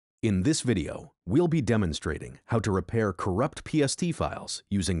In this video, we'll be demonstrating how to repair corrupt PST files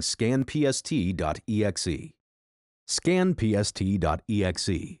using scanPST.exe. scanPST.exe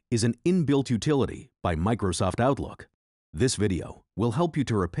is an inbuilt utility by Microsoft Outlook. This video will help you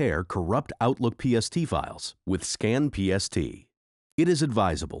to repair corrupt Outlook PST files with scanPST. It is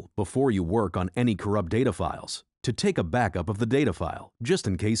advisable, before you work on any corrupt data files, to take a backup of the data file just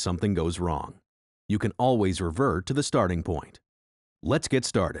in case something goes wrong. You can always revert to the starting point. Let's get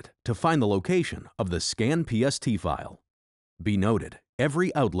started to find the location of the scanPST file. Be noted,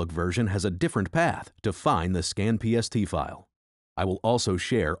 every Outlook version has a different path to find the scanPST file. I will also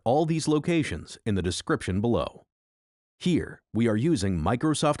share all these locations in the description below. Here, we are using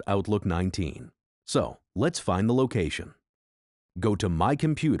Microsoft Outlook 19. So, let's find the location. Go to My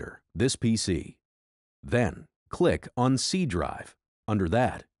Computer, this PC. Then, click on C Drive. Under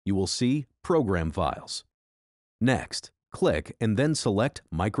that, you will see Program Files. Next, click and then select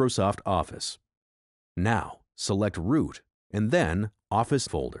Microsoft Office. Now, select Root and then Office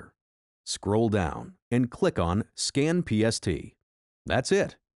folder. Scroll down and click on scanPST. That's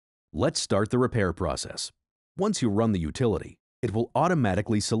it. Let's start the repair process. Once you run the utility, it will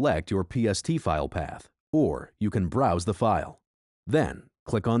automatically select your PST file path, or you can browse the file. Then,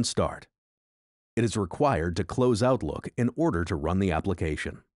 click on Start. It is required to close Outlook in order to run the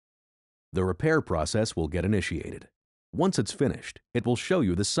application. The repair process will get initiated. Once it's finished, it will show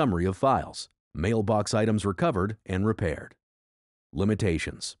you the summary of files, mailbox items recovered and repaired.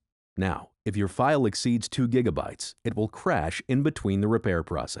 Limitations. Now, if your file exceeds 2 GB, it will crash in between the repair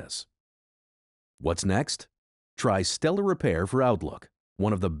process. What's next? Try Stellar Repair for Outlook,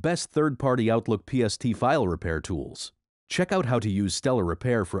 one of the best third-party Outlook PST file repair tools. Check out how to use Stellar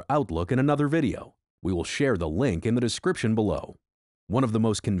Repair for Outlook in another video. We will share the link in the description below. One of the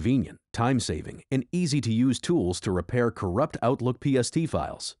most convenient, time-saving, and easy-to-use tools to repair corrupt Outlook PST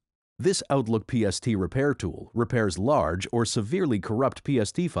files. This Outlook PST repair tool repairs large or severely corrupt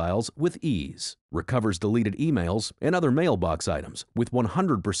PST files with ease, recovers deleted emails and other mailbox items with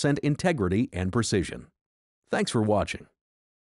 100% integrity and precision. Thanks for watching.